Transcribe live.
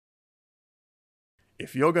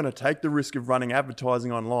If you're going to take the risk of running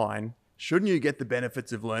advertising online, shouldn't you get the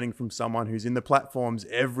benefits of learning from someone who's in the platforms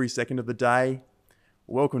every second of the day?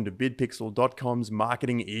 Welcome to bidpixel.com's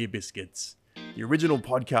Marketing Ear Biscuits, the original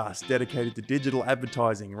podcast dedicated to digital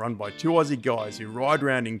advertising run by two Aussie guys who ride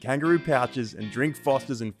around in kangaroo pouches and drink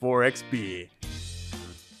Fosters and 4X beer.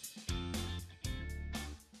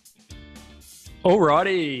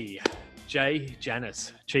 Alrighty, Jay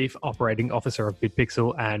Janis, Chief Operating Officer of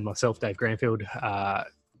BidPixel, and myself, Dave Granfield,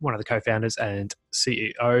 one of the co-founders and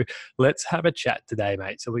CEO. Let's have a chat today,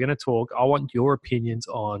 mate. So we're going to talk, I want your opinions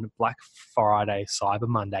on Black Friday, Cyber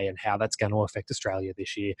Monday, and how that's going to affect Australia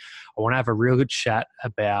this year. I want to have a real good chat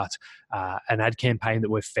about an ad campaign that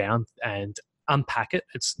we've found and unpack it.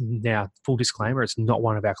 It's now, full disclaimer, it's not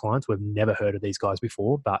one of our clients. We've never heard of these guys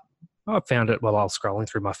before, but I found it while I was scrolling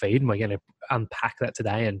through my feed, and we're going to unpack that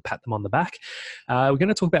today and pat them on the back. We're going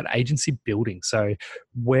to talk about agency building, so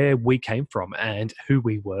where we came from and who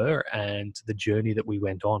we were and the journey that we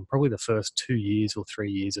went on, probably the first 2 years or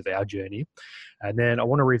 3 years of our journey. And then I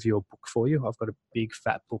want to review a book for you. I've got a big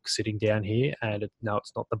fat book sitting down here, and no,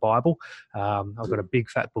 it's not the Bible. I've got a big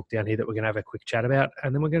fat book down here that we're going to have a quick chat about.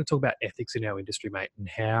 And then we're going to talk about ethics in our industry, mate, and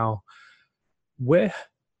how we're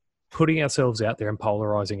putting ourselves out there and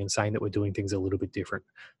polarizing and saying that we're doing things a little bit different.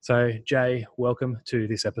 So, Jay, welcome to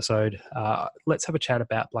this episode. Let's have a chat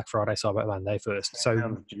about Black Friday, Cyber Monday first.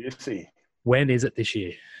 So, juicy. When is it this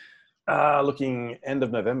year? Looking end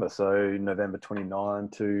of November, so November 29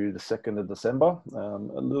 to the 2nd of December. A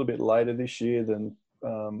little bit later this year than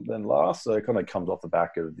last, so it kind of comes off the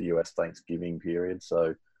back of the US Thanksgiving period.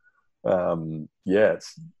 So,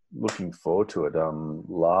 it's looking forward to it.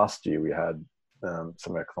 Last year we had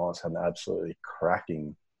some of our clients had an absolutely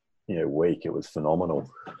cracking, week. It was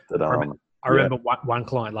phenomenal. I remember one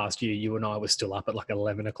client last year, you and I were still up at like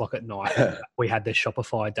 11 o'clock at night. We had the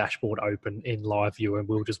Shopify dashboard open in live view, and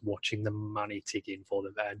we were just watching the money tick in for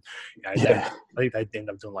them. And I think they ended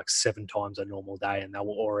up doing like 7 times a normal day, and they were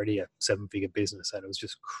already a 7-figure business. And it was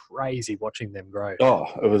just crazy watching them grow. Oh,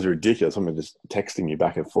 it was ridiculous. I mean, just texting you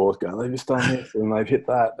back and forth, going, "They've just done this and they've hit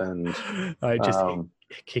that," and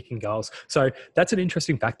kicking goals. So that's an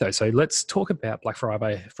interesting fact, though. So let's talk about Black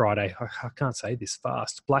Friday. I can't say this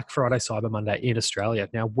fast. Black Friday, Cyber Monday in Australia.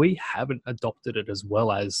 Now, we haven't adopted it as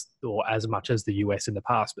well as or as much as the US in the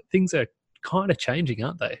past, but things are kind of changing,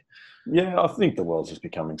 aren't they? Yeah, I think the world's just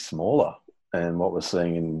becoming smaller, and what we're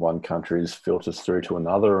seeing in one country is filters through to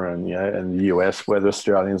another. And in the US, whether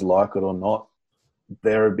Australians like it or not,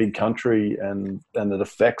 they're a big country, and it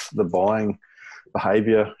affects the buying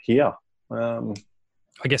behaviour here.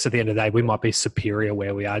 I guess at the end of the day, we might be superior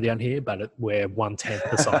where we are down here, but we're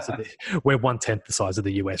 1/10 the size of we're 1/10 the size of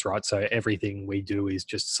the US, right? So everything we do is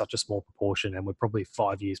just such a small proportion, and we're probably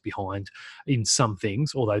 5 years behind in some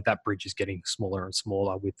things. Although that bridge is getting smaller and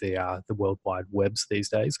smaller with the World Wide Webs these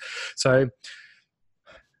days. So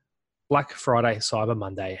Black Friday, Cyber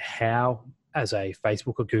Monday. How, as a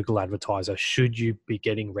Facebook or Google advertiser, should you be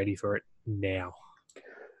getting ready for it now?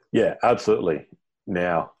 Yeah, absolutely.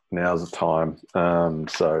 Now's the time.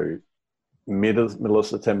 So middle of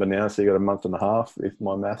September now, so you got a month and a half, if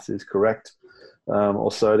my maths is correct,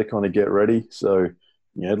 or so, to kind of get ready. So,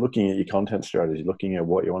 looking at your content strategy, looking at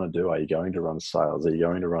what you want to do. Are you going to run sales? Are you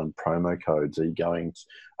going to run promo codes? Are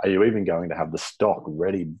you even going to have the stock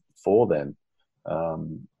ready for them?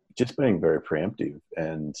 Just being very preemptive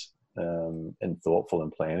and thoughtful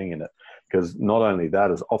and planning in it, because not only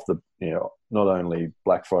that is not only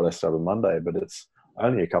Black Friday, Cyber Monday, but it's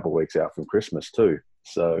only a couple of weeks out from Christmas too.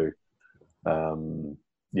 So,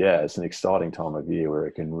 it's an exciting time of year where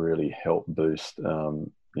it can really help boost,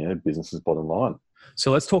 businesses' bottom line.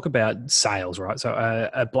 So let's talk about sales, right? So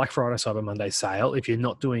a Black Friday, Cyber Monday sale, if you're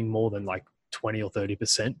not doing more than like 20 or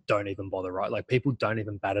 30%, don't even bother, right? Like, people don't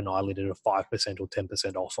even bat an eyelid at a 5% or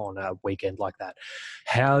 10% off on a weekend like that.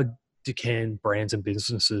 How can brands and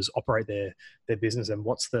businesses operate their business, and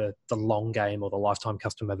what's the long game or the lifetime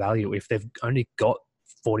customer value if they've only got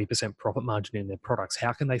 40% profit margin in their products?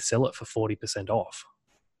 How can they sell it for 40% off?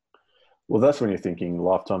 Well, that's when you're thinking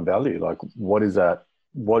lifetime value. Like, what is that?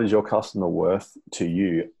 What is your customer worth to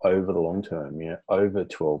you over the long term? Over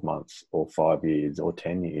 12 months or 5 years or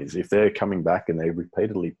 10 years. If they're coming back and they're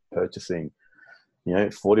repeatedly purchasing,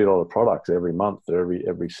 $40 products every month or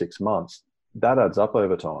every 6 months, that adds up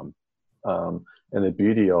over time. And the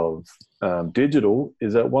beauty of digital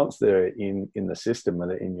is that once they're in the system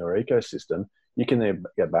and they're in your ecosystem, you can then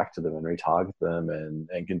get back to them and retarget them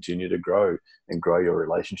and continue to grow your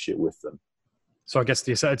relationship with them. So I guess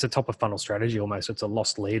it's a top of funnel strategy almost. It's a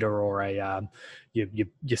lost leader, or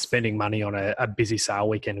you're spending money on a busy sale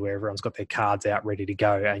weekend where everyone's got their cards out ready to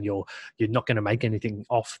go, and you're not going to make anything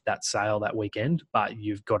off that sale that weekend, but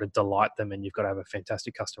you've got to delight them and you've got to have a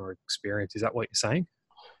fantastic customer experience. Is that what you're saying?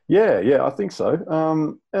 Yeah, I think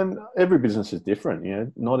so. And every business is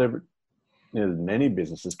different. Not every, many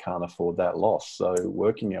businesses can't afford that loss. So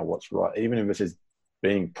working out what's right, even if it's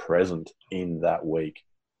being present in that week,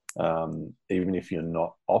 even if you're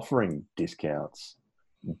not offering discounts,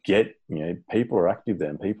 people are active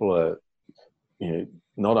then. People are,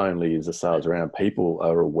 not only is the sales around, people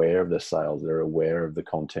are aware of the sales, they're aware of the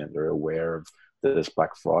content, they're aware of this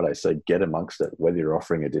Black Friday. So get amongst it, whether you're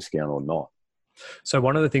offering a discount or not. So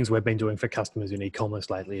one of the things we've been doing for customers in e-commerce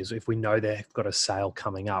lately is if we know they've got a sale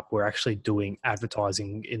coming up, we're actually doing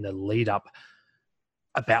advertising in the lead up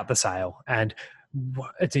about the sale. And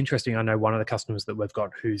it's interesting. I know one of the customers that we've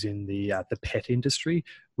got who's in the pet industry,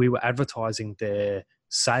 we were advertising their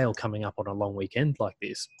sale coming up on a long weekend like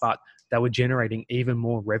this, but they were generating even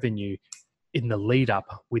more revenue in the lead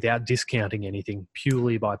up without discounting anything,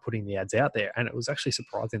 purely by putting the ads out there. And it was actually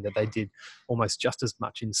surprising that they did almost just as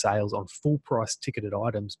much in sales on full price ticketed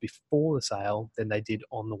items before the sale than they did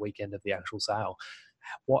on the weekend of the actual sale.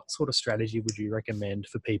 What sort of strategy would you recommend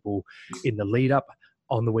for people in the lead up,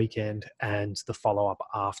 on the weekend, and the follow up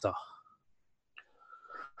after?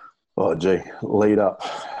 Oh, gee, lead up.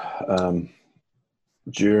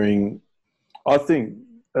 During, I think,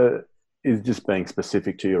 is just being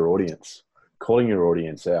specific to your audience, calling your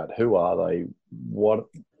audience out. Who are they?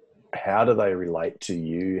 How do they relate to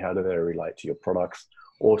you? How do they relate to your products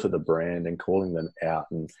or to the brand, and calling them out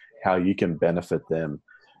and how you can benefit them.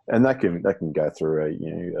 And that can go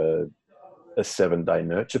through a 7-day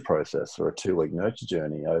nurture process or a 2-week nurture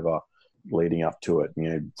journey over leading up to it.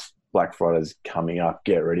 Black Friday's coming up,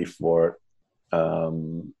 get ready for it.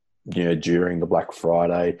 During the Black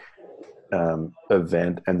Friday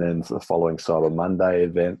event, and then the following Cyber Monday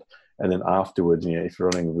event, and then afterwards, if you're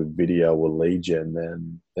running with video or lead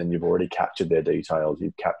gen, then you've already captured their details.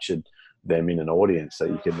 You've captured them in an audience that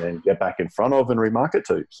you can then get back in front of and remarket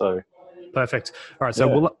to. So. Perfect. All right.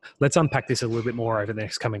 So let's unpack this a little bit more over the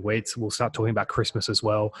next coming weeks. We'll start talking about Christmas as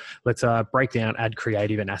well. Let's break down ad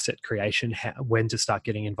creative and asset creation, when to start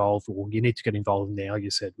getting involved. Well, you need to get involved now,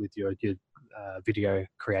 you said, with your video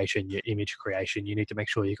creation, your image creation. You need to make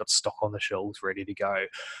sure you've got stock on the shelves ready to go.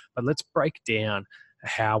 But let's break down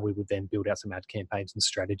how we would then build out some ad campaigns and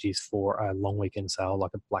strategies for a long weekend sale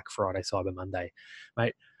like a Black Friday, Cyber Monday.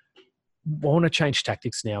 Mate, I want to change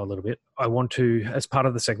tactics now a little bit. I want to, as part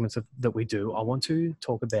of the segments that we do, I want to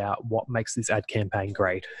talk about what makes this ad campaign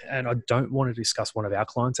great. And I don't want to discuss one of our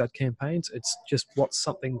clients' ad campaigns. It's just what's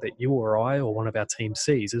something that you or I or one of our team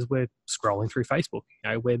sees as we're scrolling through Facebook.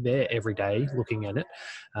 We're there every day looking at it.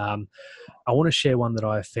 I want to share one that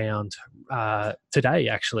I found today,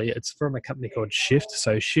 actually. It's from a company called Shift.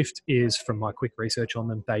 So Shift is, from my quick research on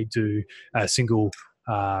them, they do a single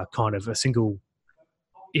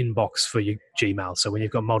inbox for your Gmail. So when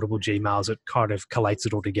you've got multiple Gmails, it kind of collates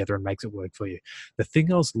it all together and makes it work for you. The thing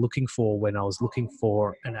I was looking for when I was looking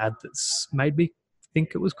for an ad that's made me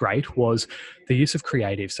think it was great was the use of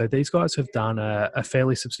creative. So these guys have done a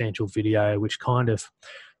fairly substantial video, which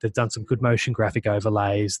they've done some good motion graphic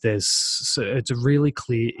overlays. It's a really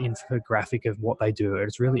clear infographic of what they do.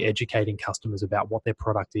 It's really educating customers about what their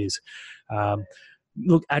product is.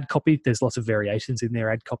 Look, ad copy, there's lots of variations in their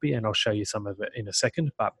ad copy, and I'll show you some of it in a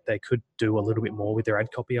second, but they could do a little bit more with their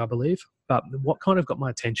ad copy, I believe. But what kind of got my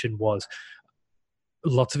attention was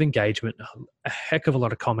lots of engagement, a heck of a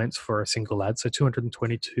lot of comments for a single ad. So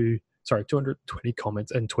 220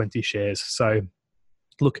 comments and 20 shares. So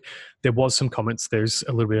look, there was some comments. There's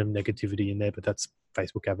a little bit of negativity in there, but that's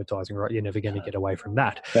Facebook advertising, right? You're never going to get away from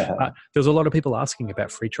that. There's a lot of people asking about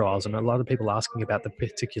free trials and a lot of people asking about the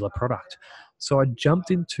particular product. So I jumped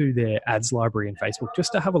into their ads library in Facebook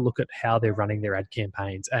just to have a look at how they're running their ad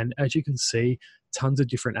campaigns. And as you can see, tons of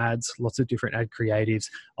different ads, lots of different ad creatives,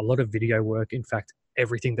 a lot of video work. In fact,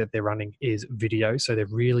 everything that they're running is video. So they're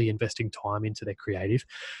really investing time into their creative.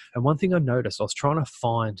 And one thing I noticed, I was trying to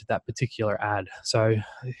find that particular ad. So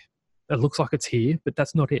it looks like it's here, but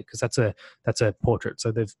that's not it, because that's a portrait.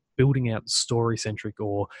 So they're building out story-centric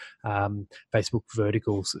or Facebook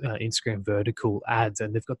verticals, Instagram vertical ads,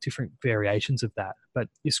 and they've got different variations of that. But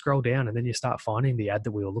you scroll down and then you start finding the ad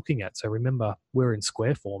that we were looking at. So remember, we're in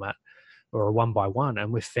square format or a 1x1,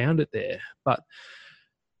 and we've found it there. But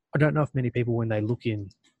I don't know if many people, when they look in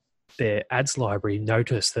their ads library,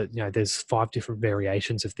 notice that, there's 5 different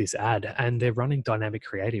variations of this ad, and they're running dynamic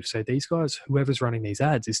creative. So these guys, whoever's running these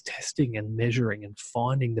ads, is testing and measuring and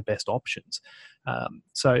finding the best options.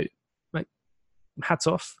 So mate, hats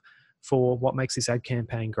off for what makes this ad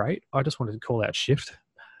campaign great. I just wanted to call out Shift.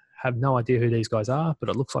 Have no idea who these guys are, but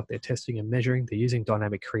it looks like they're testing and measuring. They're using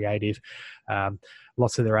dynamic creative.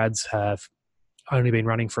 Lots of their ads have only been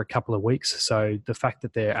running for a couple of weeks. So the fact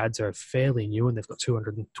that their ads are fairly new and they've got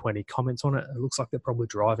 220 comments on it, it looks like they're probably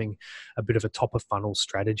driving a bit of a top of funnel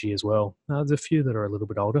strategy as well. There's a few that are a little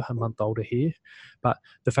bit older, a month older here, but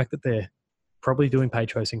the fact that they're probably doing page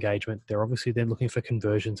choice engagement, they're obviously then looking for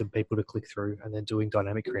conversions and people to click through, and then doing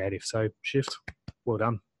dynamic creative. So Shift, well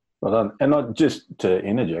done. Well done. And not just to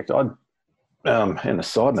interject, and a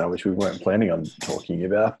side note, which we weren't planning on talking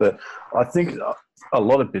about, but I think a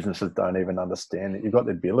lot of businesses don't even understand that you've got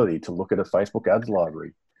the ability to look at a Facebook ads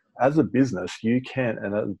library. As a business, you can,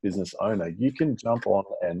 and as a business owner, you can jump on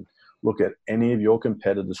and look at any of your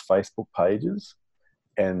competitors' Facebook pages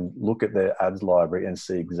and look at their ads library and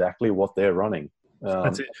see exactly what they're running.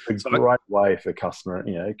 That's it. It's a great way for customer,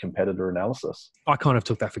 competitor analysis. I kind of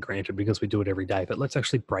took that for granted because we do it every day, but let's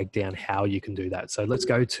actually break down how you can do that. So let's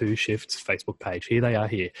go to Shift's Facebook page. Here they are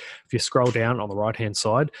here. If you scroll down on the right-hand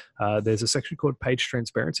side, there's a section called Page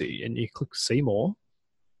Transparency, and you click See More,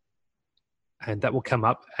 and that will come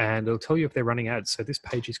up and it'll tell you if they're running ads. So this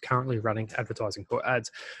page is currently running advertising for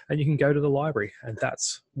ads, and you can go to the library, and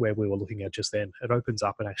that's where we were looking at just then. It opens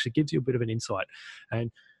up and actually gives you a bit of an insight.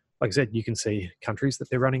 And like I said, you can see countries that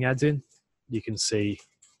they're running ads in. You can see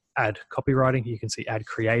ad copywriting. You can see ad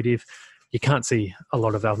creative. You can't see a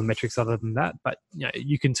lot of other metrics other than that, but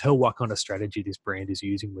you can tell what kind of strategy this brand is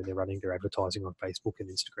using when they're running their advertising on Facebook and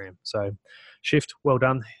Instagram. So Shift, well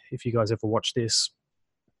done. If you guys ever watch this,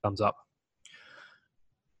 thumbs up.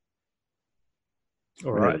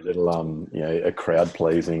 All right. A little, a crowd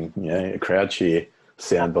pleasing, a crowd cheer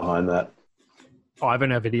sound behind that.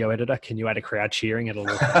 Ivan, our video editor, can you add a crowd cheering? It'll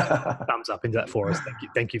thumbs up into that for us.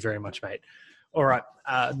 Thank you very much, mate. All right.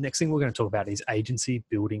 Next thing we're going to talk about is Agency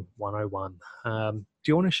Building 101. Do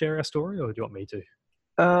you want to share our story, or do you want me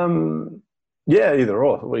to? Yeah, either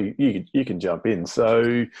or. Well, you can jump in.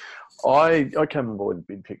 So I came on board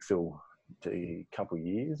BidPixel a couple of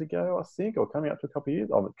years ago, I think, or coming up to a couple of years.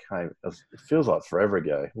 It feels like forever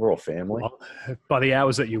ago. We're all family. Well, by the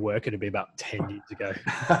hours that you work, it'd be about 10 years ago.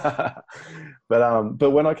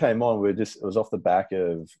 But when I came on, it was off the back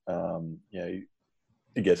of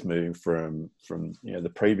I guess moving from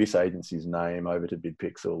the previous agency's name over to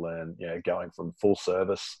BidPixel, and going from full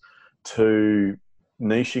service to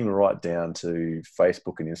niching right down to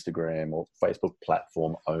Facebook and Instagram, or Facebook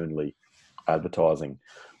platform only advertising.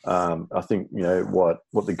 I think what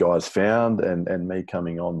the guys found, and me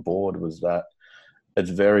coming on board, was that it's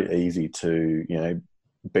very easy to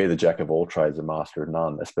be the jack of all trades and master of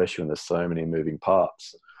none, especially when there's so many moving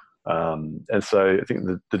parts. And so I think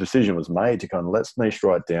the decision was made to kind of let's niche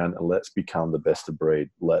right down and let's become the best of breed.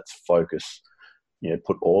 Let's focus,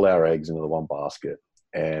 put all our eggs into the one basket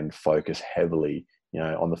and focus heavily,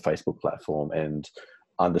 on the Facebook platform, and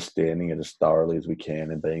understanding it as thoroughly as we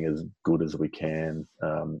can and being as good as we can,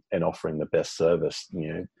 and offering the best service.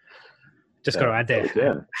 Just got to add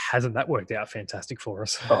there, hasn't that worked out fantastic for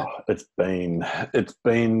us? Oh, it's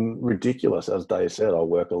been ridiculous. As Dave said, I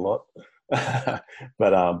work a lot,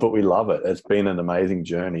 but we love it. It's been an amazing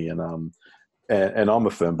journey, and I'm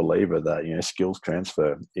a firm believer that skills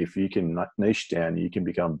transfer. If you can niche down, you can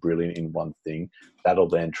become brilliant in one thing. That'll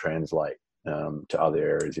then translate to other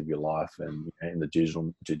areas of your life, and in the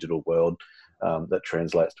digital world, that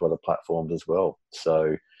translates to other platforms as well.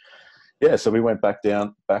 So so we went back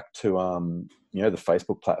to the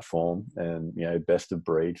Facebook platform, and best of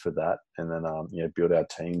breed for that, and then build our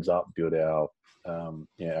teams up, build our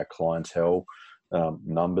our clientele.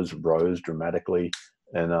 Numbers rose dramatically,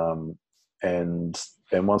 and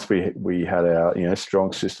once we had our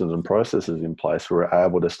strong systems and processes in place, we were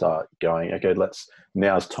able to start going, okay,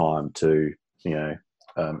 now's time to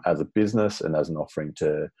as a business and as an offering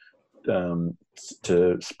to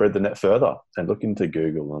spread the net further and look into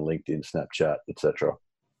Google and LinkedIn, Snapchat, etc.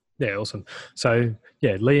 Yeah, awesome. So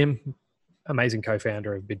Liam, amazing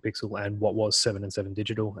co-founder of BidPixel and what was 7 and 7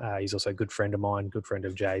 Digital. He's also a good friend of mine, good friend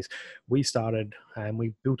of Jay's. We started and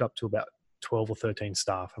we built up to about 12 or 13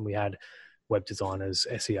 staff, and we had web designers,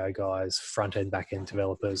 SEO guys, front-end, back-end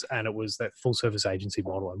developers, and it was that full-service agency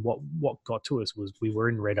model. And what got to us was we were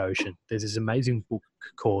in red ocean. There's this amazing book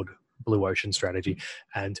called Blue Ocean Strategy,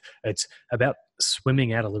 and it's about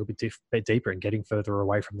swimming out a little bit deeper and getting further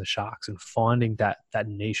away from the sharks and finding that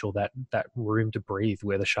niche or that room to breathe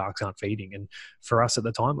where the sharks aren't feeding. And for us at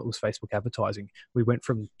the time, it was Facebook advertising. We went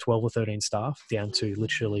from 12 or 13 staff down to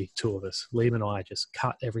literally 2 of us. Liam and I just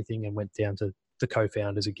cut everything and went down to the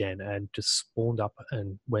co-founders again and just spawned up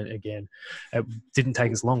and went again. It didn't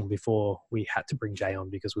take us long before we had to bring Jay on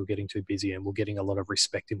because we were getting too busy and we're getting a lot of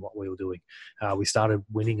respect in what we were doing. We started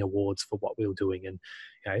winning awards for what we were doing,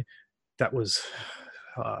 and that was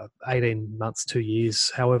 18 months, 2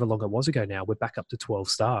 years, however long it was ago now. We're back up to 12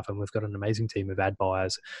 staff and we've got an amazing team of ad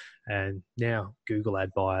buyers and now Google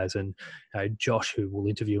ad buyers, and Josh, who we'll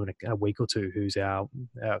interview in a week or two, who's our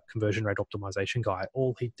conversion rate optimization guy.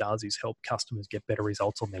 All he does is help customers get better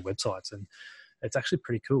results on their websites, and it's actually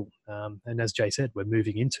pretty cool. And as Jay said, we're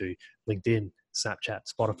moving into LinkedIn, Snapchat,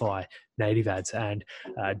 Spotify, native ads. And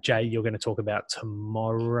Jay, you're going to talk about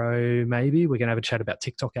tomorrow, maybe. We're going to have a chat about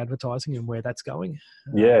TikTok advertising and where that's going.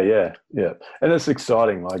 Yeah. And it's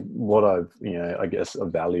exciting. Like what I've, I guess I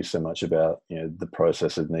value so much about, the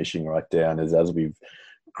process of niching right down is as we've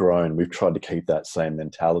grown, we've tried to keep that same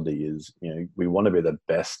mentality is, we want to be the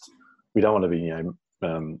best. We don't want to be,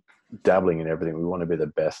 dabbling in everything. We want to be the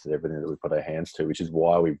best at everything that we put our hands to, which is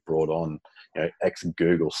why we brought on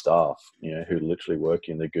ex-Google staff, who literally work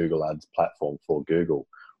in the Google Ads platform for Google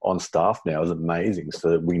on staff now is amazing.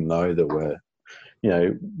 So that we know that we're,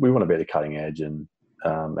 we want to be at the cutting edge, and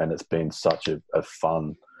it's been such a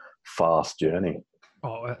fun, fast journey.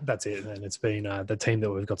 Oh, that's it. And it's been the team that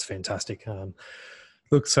we've got's fantastic.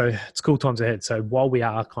 Look, so it's cool times ahead. So while we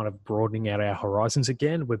are kind of broadening out our horizons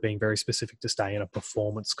again, we're being very specific to stay in a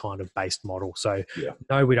performance kind of based model. So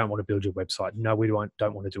no, we don't want to build your website. No, we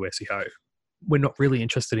don't want to do SEO. We're not really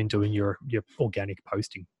interested in doing your organic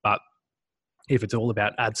posting. But if it's all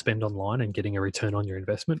about ad spend online and getting a return on your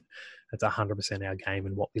investment, that's 100% our game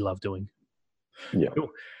and what we love doing. Yeah. Cool.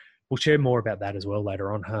 We'll share more about that as well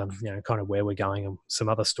later on, kind of where we're going and some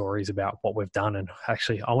other stories about what we've done. And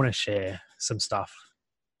actually, I want to share some stuff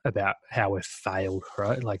about how we've failed,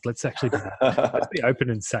 right? Like, let's actually let's be open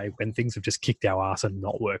and say when things have just kicked our ass and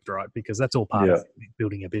not worked, right? Because that's all part of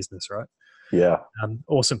building a business, right? Yeah.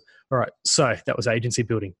 Awesome. All right. So that was agency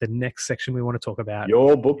building. The next section we want to talk about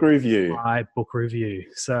your book review. My book review.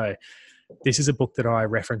 So this is a book that I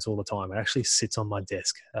reference all the time. It actually sits on my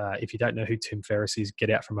desk. If you don't know who Tim Ferriss is, get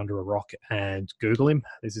out from under a rock and Google him.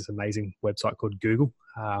 There's this amazing website called Google.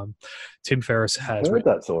 Tim Ferriss has... I heard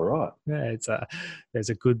that's all right. Yeah, there's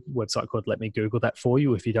a good website called Let Me Google That For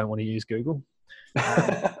You if you don't want to use Google.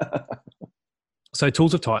 So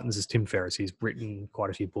Tools of Titans is Tim Ferriss. He's written quite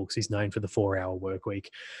a few books. He's known for the 4-hour work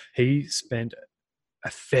week. He spent a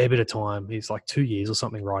fair bit of time. He's like 2 years or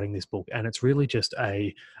something writing this book. And it's really just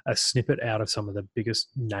a snippet out of some of the biggest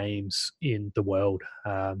names in the world.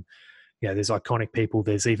 There's iconic people.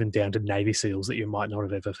 There's even down to Navy SEALs that you might not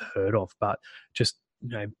have ever heard of, but just,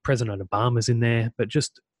 President Obama's in there, but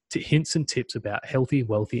just hints and tips about healthy,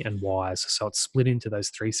 wealthy, and wise. So it's split into those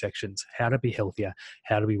 3 sections: how to be healthier,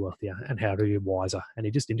 how to be wealthier, and how to be wiser. And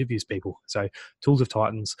he just interviews people. So Tools of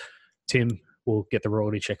Titans, Tim will get the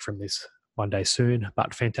royalty check from this one day soon,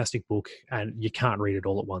 but fantastic book. And you can't read it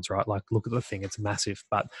all at once, right? Like, look at the thing, it's massive.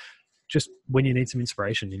 But just when you need some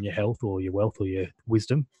inspiration in your health or your wealth or your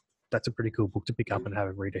wisdom, that's a pretty cool book to pick up and have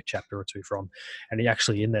a read a chapter or 2 from. And he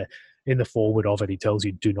actually, in the foreword of it, he tells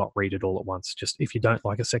you do not read it all at once. Just if you don't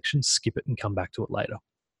like a section, skip it and come back to it later.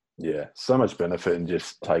 Yeah, so much benefit in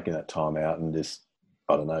just taking that time out and just,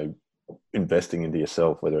 I don't know, investing into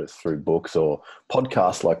yourself, whether it's through books or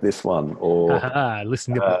podcasts like this one, or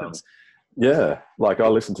listening to podcasts. Yeah, like I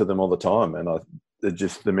listen to them all the time, and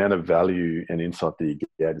just the amount of value and insight that you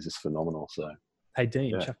get is just phenomenal. So, hey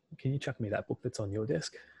Dean, can you chuck me that book that's on your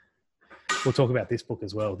desk? We'll talk about this book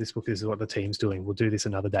as well. This book is what the team's doing. We'll do this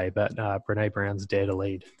another day, but Brene Brown's Dare to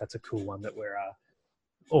Lead. That's a cool one that we're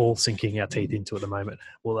all sinking our teeth into at the moment.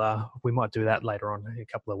 We might do that later on in a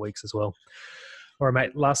couple of weeks as well. All right,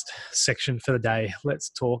 mate, last section for the day. Let's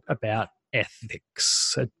talk about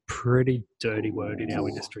ethics. A pretty dirty word in our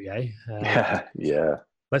industry, eh? Yeah.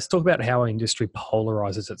 Let's talk about how our industry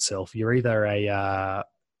polarizes itself. You're either a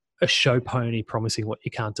show pony promising what you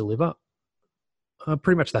can't deliver.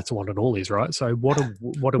 Pretty much that's what it all is, right? So what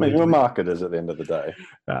are we doing? Marketers at the end of the day.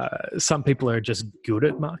 Some people are just good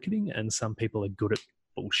at marketing and some people are good at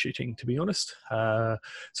bullshitting, to be honest.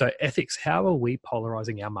 So ethics, how are we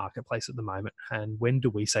polarizing our marketplace at the moment, and when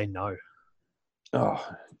do we say no?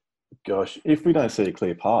 Oh, gosh. If we don't see a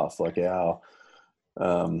clear path, like our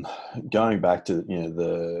going back to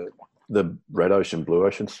the red ocean, blue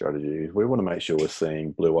ocean strategy, we want to make sure we're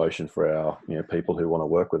seeing blue ocean for our people who want to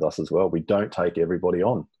work with us as well. We don't take everybody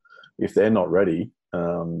on. if they're not ready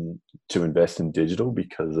to invest in digital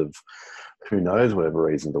because of who knows, whatever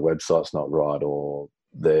reason, the website's not right, or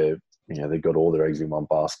they've got all their eggs in one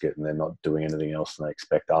basket and they're not doing anything else, and they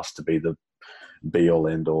expect us to be the be all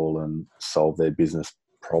end all and solve their business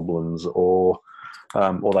problems, or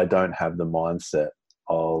they don't have the mindset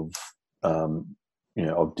of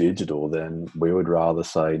of digital, then we would rather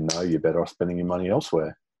say, no, you're better off spending your money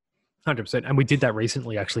elsewhere. 100%. And we did that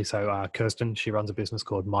recently, actually. So Kirsten, she runs a business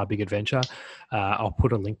called My Big Adventure. I'll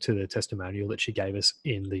put a link to the testimonial that she gave us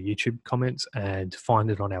in the YouTube comments, and find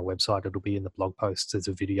it on our website. It'll be in the blog post. There's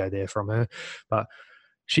a video there from her. But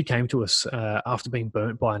she came to us after being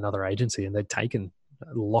burnt by another agency, and they'd taken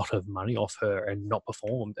a lot of money off her and not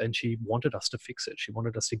performed, and she wanted us to fix it. She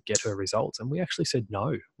wanted us to get her results, and we actually said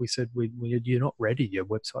no. We said, you're not ready. Your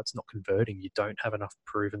website's not converting. You don't have enough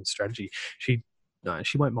proven strategy. She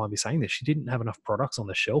won't mind me saying this. She didn't have enough products on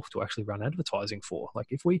the shelf to actually run advertising for. Like,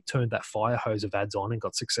 if we turned that fire hose of ads on and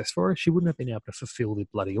got success for her, she wouldn't have been able to fulfill the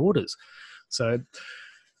bloody orders. So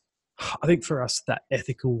I think for us, that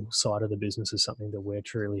ethical side of the business is something that we're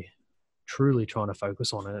truly trying to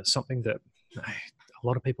focus on. And it's something that a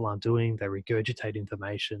lot of people aren't doing. They regurgitate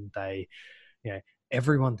information.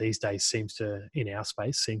 Everyone these days in our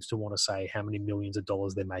space seems to want to say how many millions of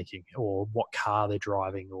dollars they're making, or what car they're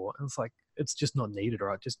driving, and it's like, it's just not needed,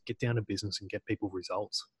 right? Just get down to business and get people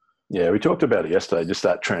results. Yeah, we talked about it yesterday, just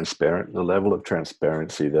the level of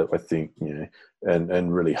transparency that I think,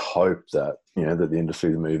 and really hope that, that the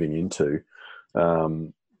industry is moving into,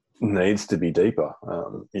 needs to be deeper.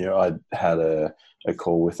 I had a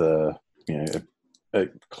call with a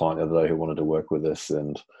client the other day who wanted to work with us,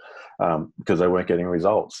 and because they weren't getting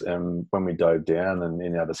results. And when we dove down and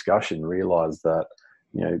in our discussion realized that,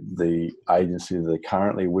 the agency they're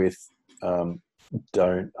currently with,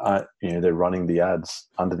 they're running the ads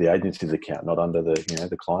under the agency's account, not under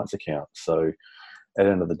the client's account. So at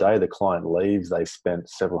the end of the day, the client leaves, they spent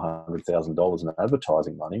several $100,000 in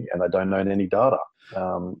advertising money, and they don't know any data.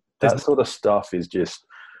 That sort of stuff is just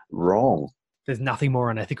wrong. There's nothing more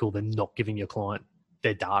unethical than not giving your client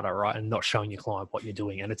their data, right, and not showing your client what you're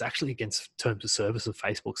doing. And it's actually against terms of service of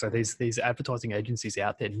Facebook. So these advertising agencies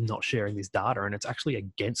out there not sharing this data, and it's actually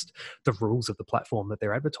against the rules of the platform that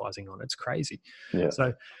they're advertising on. It's crazy. Yeah.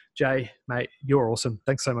 So Jay, mate, you're awesome.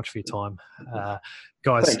 Thanks so much for your time.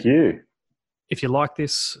 Guys, thank you. If you like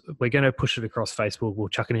this, we're going to push it across Facebook. We'll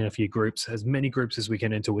chuck it in a few groups, as many groups as we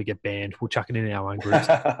can until we get banned. We'll chuck it in our own groups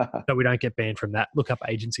so we don't get banned from that. Look up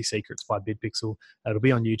Agency Secrets by BidPixel. It'll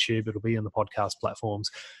be on YouTube. It'll be on the podcast platforms.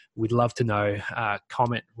 We'd love to know.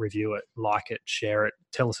 Comment, review it, like it, share it.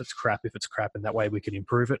 Tell us it's crap if it's crap, and that way we can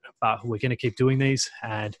improve it. But we're going to keep doing these,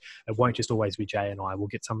 and it won't just always be Jay and I. We'll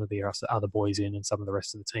get some of the other boys in, and some of the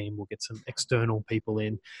rest of the team. We'll get some external people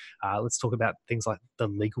in. Let's talk about things like the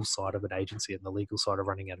legal side of an agency and the legal side of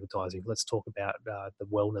running advertising. Let's talk about the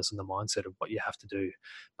wellness and the mindset of what you have to do.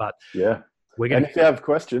 But yeah, and if you have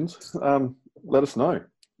questions, let us know.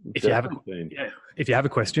 If you have a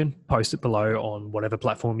question, post it below on whatever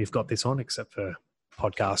platform you've got this on, except for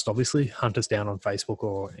podcast, obviously. Hunt us down on Facebook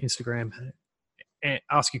or Instagram. And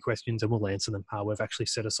ask your questions and we'll answer them. We've actually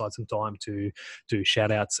set aside some time to do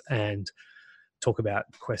shout outs and talk about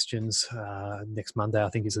questions. Next Monday, I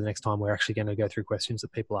think, is the next time we're actually going to go through questions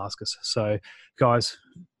that people ask us. So guys,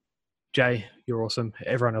 Jay, you're awesome.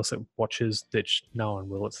 Everyone else that watches, no one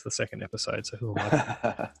will. It's the second episode, so who am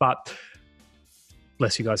I? But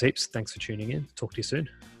bless you guys heaps. Thanks for tuning in. Talk to you soon.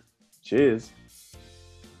 Cheers.